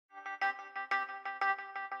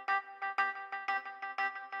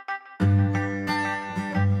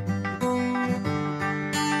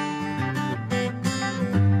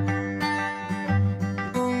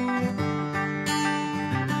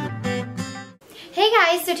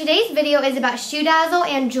guys, so today's video is about ShoeDazzle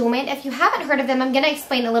and JewelMint. If you haven't heard of them, I'm going to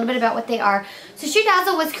explain a little bit about what they are. So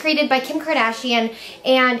ShoeDazzle was created by Kim Kardashian,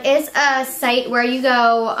 and it's a site where you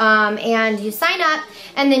go and you sign up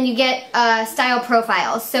and then you get style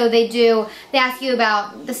profiles. So they ask you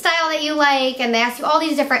about the style that you like, and they ask you all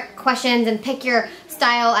these different questions and pick your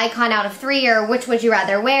style icon out of 3 or which would you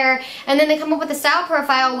rather wear, and then they come up with a style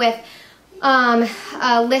profile with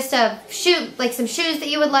a list of some shoes that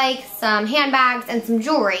you would like, some handbags, and some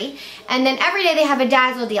jewelry. And then every day they have a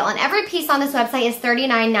dazzle deal, and every piece on this website is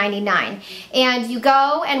 $39.99. And you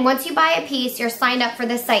go, and once you buy a piece, you're signed up for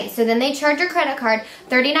this site. So then they charge your credit card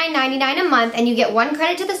 $39.99 a month, and you get 1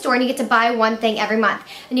 credit to the store, and you get to buy 1 thing every month.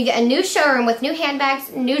 And you get a new showroom with new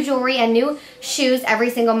handbags, new jewelry, and new shoes every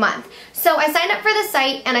single month. So I signed up for the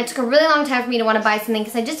site, and it took a really long time for me to want to buy something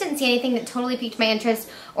because I just didn't see anything that totally piqued my interest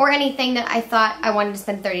or anything that I thought I wanted to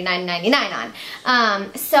spend $39.99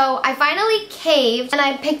 on. So I finally caved, and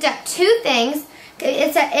I picked up 2 things.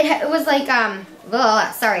 It was like,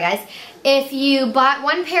 sorry guys. If you bought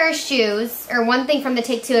 1 pair of shoes or 1 thing from the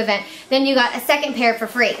Take 2 event, then you got a 2nd pair for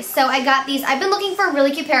free. So I got these. I've been looking for a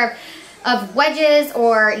really cute pair of wedges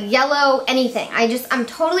or yellow anything. I'm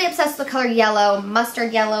totally obsessed with the color yellow,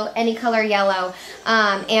 mustard yellow, any color yellow.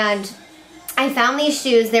 And I found these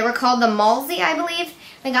shoes. They were called the Malsey, I believe.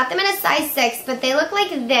 I got them in a size 6, but they look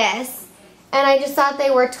like this. And I just thought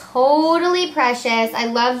they were totally precious. I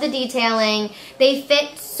love the detailing. They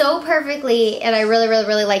fit so perfectly, and I really, really,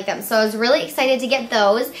 really like them. So I was really excited to get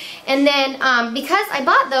those. And then because I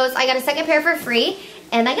bought those, I got a 2nd pair for free.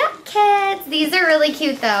 And I got kits. These are really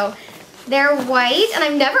cute though. They're white, and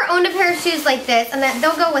I've never owned a pair of shoes like this, and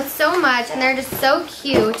they'll go with so much, and they're just so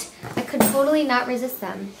cute. I could totally not resist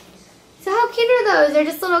them. So how cute are those? They're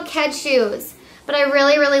just little kid shoes. But I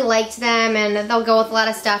really, really liked them, and they'll go with a lot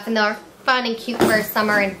of stuff, and they're fun and cute for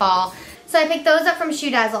summer and fall. So I picked those up from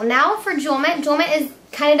ShoeDazzle. Now for JewelMint. JewelMint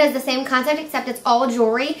kind of does the same concept, except it's all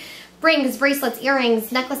jewelry. Rings, bracelets,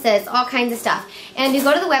 earrings, necklaces, all kinds of stuff. And you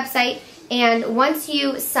go to the website, and once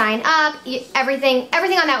you sign up, everything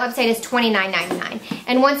on that website is $29.99.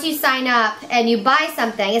 And once you sign up and you buy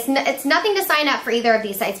something, it's nothing to sign up for either of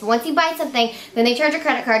these sites, but once you buy something, then they charge your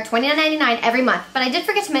credit card $29.99 every month. But I did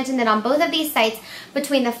forget to mention that on both of these sites,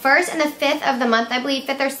 between the 1st and the 5th of the month, I believe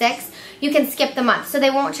 5th or 6th, you can skip the month, so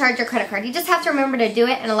they won't charge your credit card. You just have to remember to do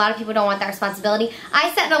it, and a lot of people don't want that responsibility.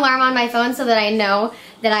 I set an alarm on my phone so that I know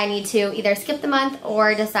that I need to either skip the month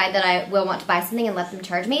or decide that I will want to buy something and let them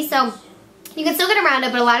charge me. So you can still get around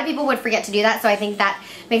it, but a lot of people would forget to do that, so I think that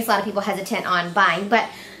makes a lot of people hesitant on buying. But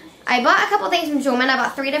I bought a couple things from JewelMint. I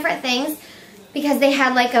bought 3 different things because they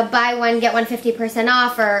had like a buy one, get one 50%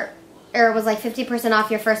 off, or it was like 50%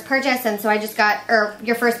 off your first purchase, and so I just got, or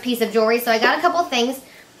your first piece of jewelry, so I got a couple things.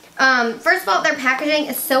 First of all, their packaging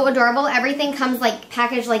is so adorable. Everything comes like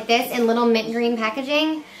packaged like this in little mint green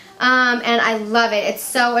packaging. And I love it. It's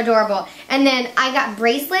so adorable. And then I got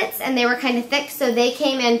bracelets, and they were kind of thick, so they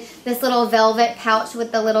came in this little velvet pouch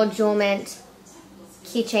with the little JewelMint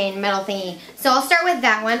keychain metal thingy. So I'll start with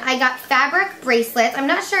that one. I got fabric bracelets. I'm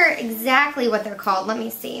not sure exactly what they're called. Let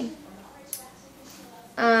me see.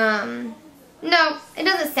 No, it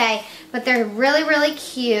doesn't say, but they're really, really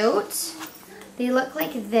cute. They look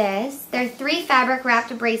like this. They're 3 fabric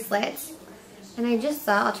wrapped bracelets. And I just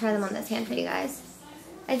thought, I'll try them on this hand for you guys.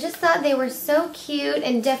 I just thought they were so cute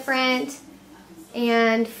and different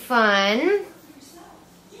and fun.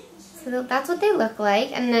 So that's what they look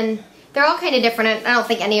like. And then they're all kind of different. I don't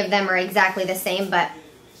think any of them are exactly the same, but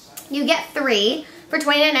you get 3 for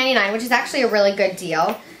 $29.99, which is actually a really good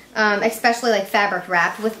deal. Especially like fabric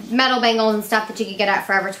wrapped with metal bangles and stuff that you could get at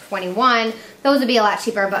Forever 21. Those would be a lot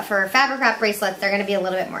cheaper, but for fabric wrapped bracelets, they're going to be a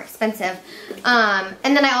little bit more expensive. And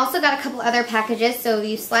then I also got a couple other packages. So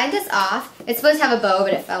you slide this off. It's supposed to have a bow,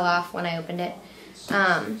 but it fell off when I opened it.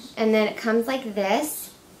 And then it comes like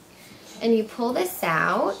this, and you pull this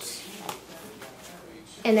out,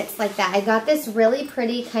 and it's like that. I got this really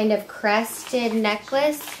pretty kind of crested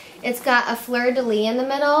necklace. It's got a fleur-de-lis in the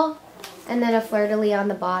middle, and then a fleur-de-lis on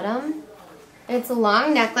the bottom. And it's a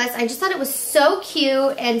long necklace. I just thought it was so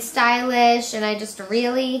cute and stylish, and I just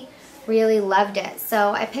really, really loved it.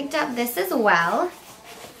 So I picked up this as well.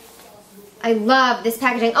 I love this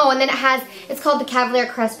packaging. Oh, and then it's called the Cavalier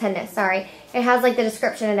Crest Pendant, sorry. It has like the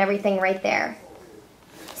description and everything right there.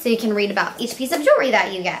 So you can read about each piece of jewelry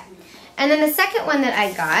that you get. And then the second one that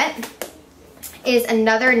I got is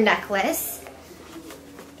another necklace.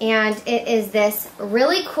 And it is this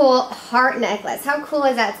really cool heart necklace. How cool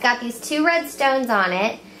is that? It's got these 2 red stones on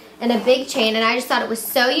it and a big chain, and I just thought it was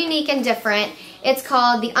so unique and different. It's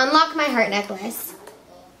called the Unlock My Heart necklace.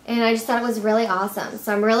 and I just thought it was really awesome.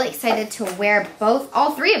 So I'm really excited to wear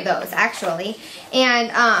all three of those actually.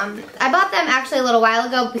 And I bought them actually a little while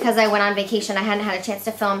ago because I went on vacation. I hadn't had a chance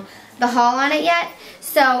to film the haul on it yet.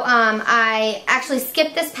 So I actually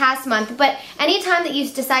skipped this past month, but anytime that you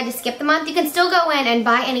decide to skip the month, you can still go in and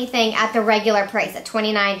buy anything at the regular price at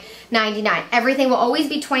 $29.99. Everything will always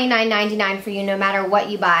be $29.99 for you no matter what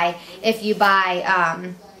you buy. If you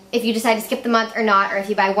buy, if you decide to skip the month or not, or if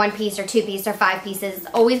you buy 1 piece or 2 piece or 5 pieces, it's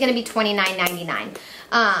always going to be $29.99.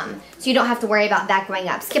 So you don't have to worry about that going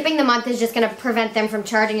up. Skipping the month is just going to prevent them from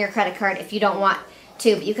charging your credit card if you don't want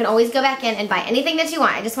to, but you can always go back in and buy anything that you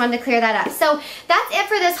want. I just wanted to clear that up. So that's it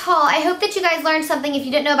for this haul. I hope that you guys learned something if you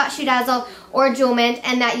didn't know about ShoeDazzle or JewelMint,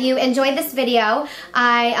 and that you enjoyed this video.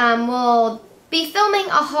 I will be filming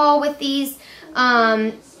a haul with these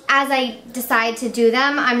as I decide to do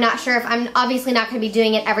them. I'm not sure if I'm obviously not going to be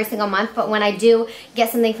doing it every single month, but when I do get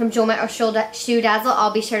something from JewelMint or ShoeDazzle,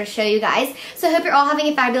 I'll be sure to show you guys. So I hope you're all having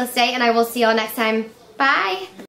a fabulous day, and I will see y'all next time. Bye!